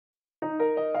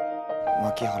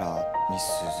牧原美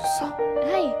鈴さん。は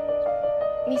い、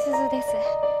美鈴です。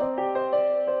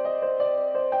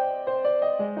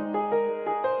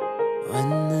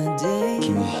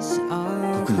君、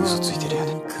僕に嘘ついてるよ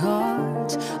ね。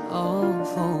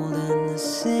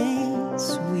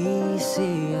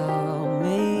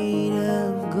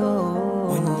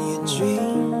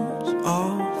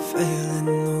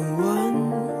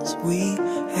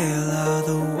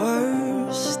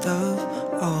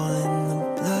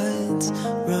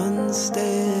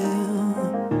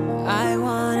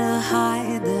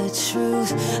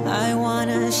I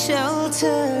wanna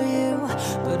shelter you,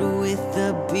 but with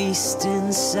the beast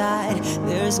inside,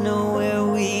 there's nowhere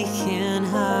we can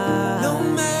hide. No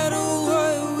matter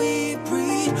what we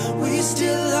breed, we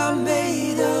still are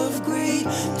made of greed.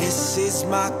 This is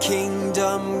my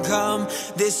kingdom come,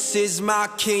 this is my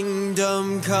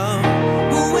kingdom come.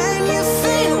 When you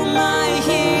feel my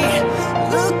heat,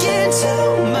 look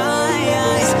into my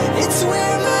eyes. It's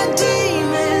where my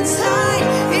demons hide,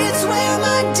 it's where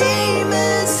my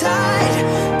demons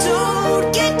hide.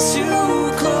 Don't get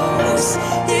too close,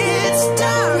 it's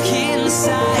dark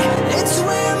inside. It's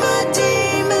where my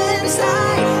demons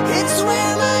hide, it's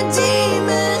where my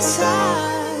demons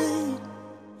hide.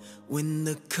 When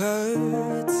the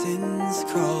curtains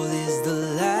crawl is the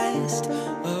last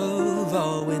of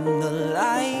all. When the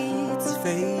lights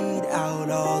fade out,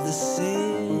 all the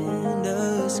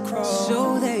sinners crawl.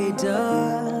 So they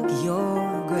dug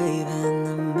your grave and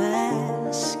the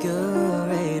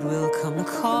masquerade will come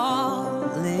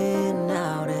calling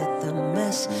out at the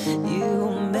mess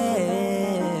you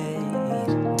made.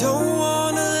 Don't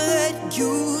wanna let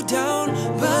you down,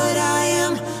 but I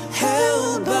am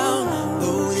hellbound.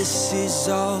 Though this is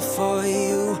all for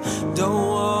you, don't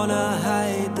wanna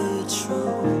hide the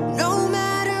truth. No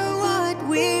matter what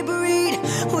we breed,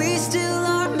 we still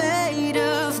are made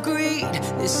of greed.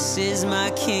 This is my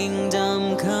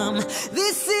kingdom come,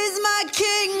 this is my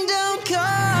kingdom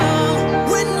come.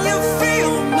 When you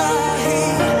feel my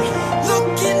heat,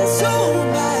 look into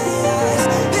my eyes.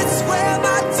 It's where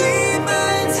my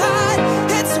demons hide,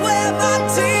 it's where my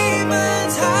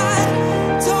demons hide.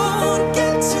 Don't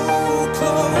get too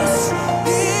close,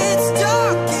 it's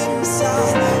dark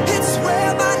inside. It's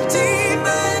where my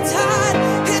demons hide,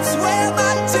 it's where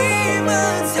my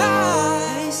demons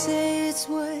hide. I say it's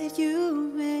what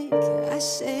you make, I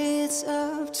say it's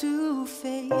up to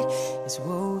fate. It's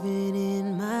woven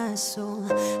in my soul,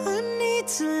 I need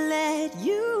to let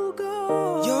you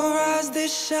go. Your eyes, they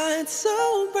shine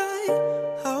so bright,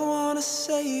 I wanna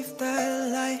save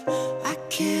that light. I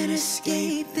can't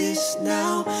escape this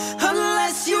now,